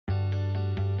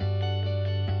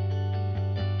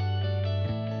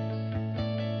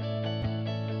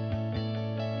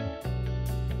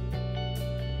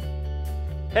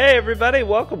Hey everybody,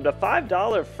 welcome to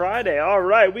 $5 Friday.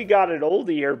 Alright, we got an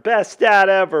oldie here. Best dad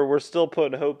ever. We're still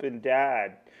putting hope in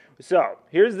dad. So,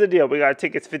 here's the deal. We got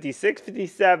tickets 56,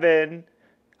 57,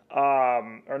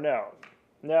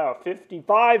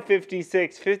 55,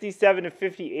 56, 57, and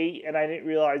 58, and I didn't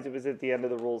realize it was at the end of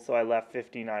the rules, so I left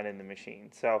 59 in the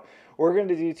machine. So, we're going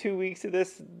to do 2 weeks of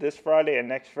this Friday and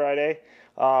next Friday.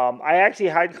 I actually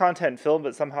had content filmed,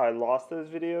 but somehow I lost those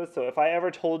videos. So if I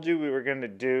ever told you we were going to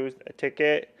do a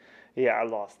ticket, yeah, I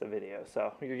lost the video.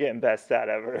 So you're getting best dad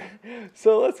ever.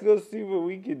 So let's go see what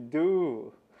we can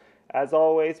do. As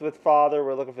always with father,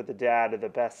 we're looking for the dad or the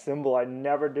best symbol. I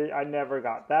never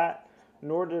got that,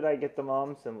 nor did I get the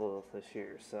mom symbol this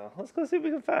year. So let's go see what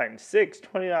we can find. 6,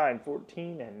 29,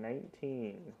 14, and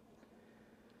 19.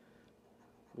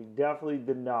 We definitely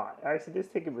did not. Actually, this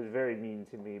ticket was very mean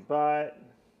to me, but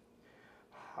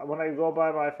when I go buy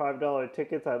my $5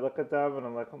 tickets, I look at them and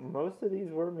I'm like, most of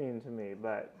these were mean to me,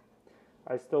 but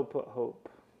I still put hope.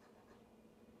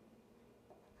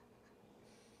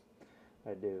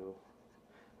 I do.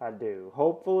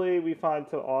 Hopefully, we find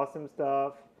some awesome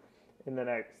stuff in the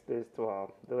next, the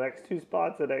next 2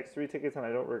 spots, the next 3 tickets, and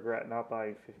I don't regret not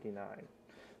buying 59.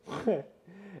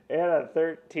 And a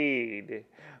 13.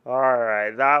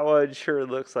 Alright, that one sure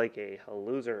looks like a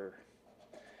loser.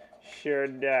 Sure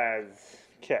does.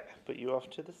 Okay, put you off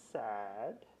to the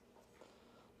side.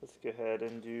 Let's go ahead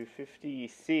and do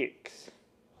 56.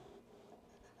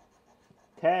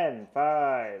 10,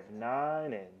 5,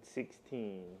 9, and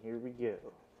 16. Here we go.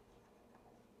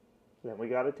 Then we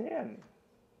got a 10.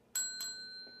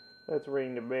 Let's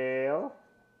ring the bell.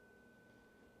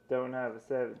 Don't have a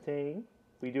 17.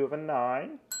 We do have a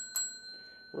 9.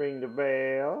 Ring the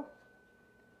bell.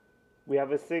 We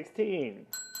have a 16.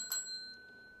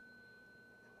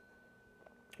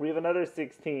 We have another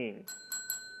 16.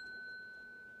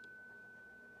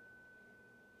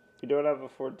 We don't have a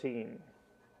 14.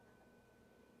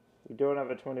 We don't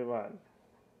have a 21.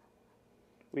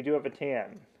 We do have a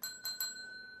 10.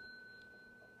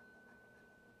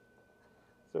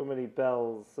 So many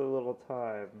bells, so little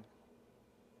time.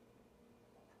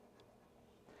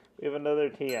 We have another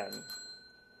 10.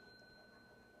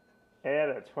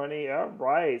 And a 20.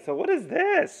 Alright, so what is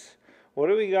this? What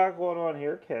do we got going on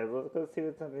here, kids? Let's go see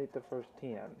what's underneath the first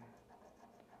 10.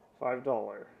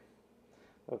 $5.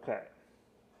 Okay.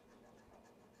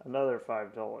 Another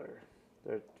 $5.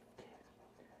 There's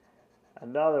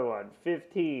another one.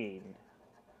 15.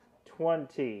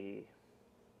 20.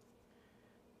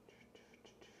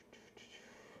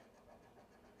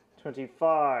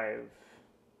 25.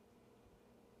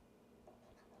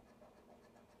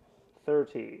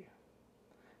 30.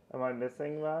 Am I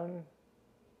missing one?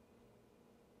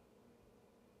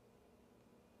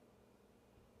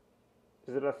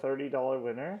 Is it a $30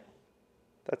 winner?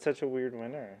 That's such a weird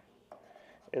winner.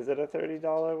 Is it a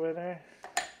 $30 winner?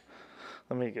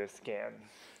 Let me go scan.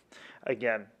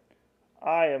 Again,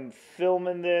 I am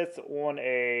filming this on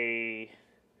a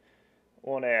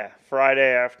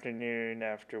Friday afternoon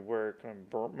after work.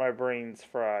 My brain's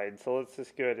fried. So let's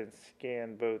just go ahead and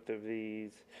scan both of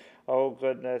these. Oh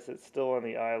goodness, it's still on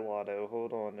the iLotto.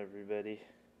 Hold on, everybody.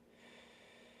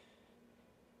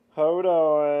 Hold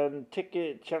on.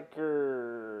 Ticket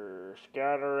checker.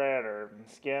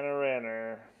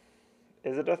 Scanner.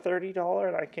 Is it a $30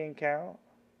 and I can't count?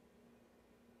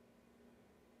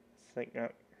 Let's think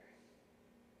up.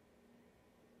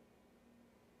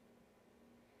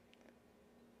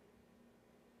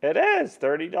 It is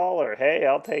 $30. Hey,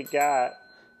 I'll take that.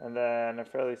 And then I'm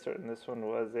fairly certain this one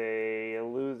was a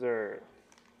loser.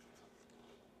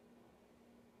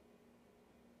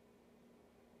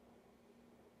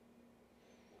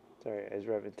 Sorry, I was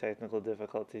having technical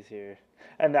difficulties here.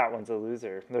 And that one's a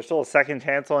loser. There's still a second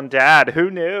chance on dad. Who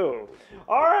knew?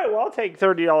 All right, well, I'll take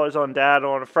 $30 on dad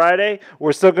on a Friday.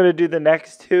 We're still going to do the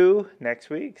next 2 next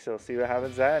week, so see what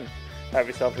happens then. Have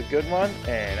yourself a good one,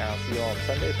 and I'll see you on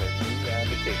Sunday for a new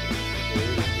round of tickets.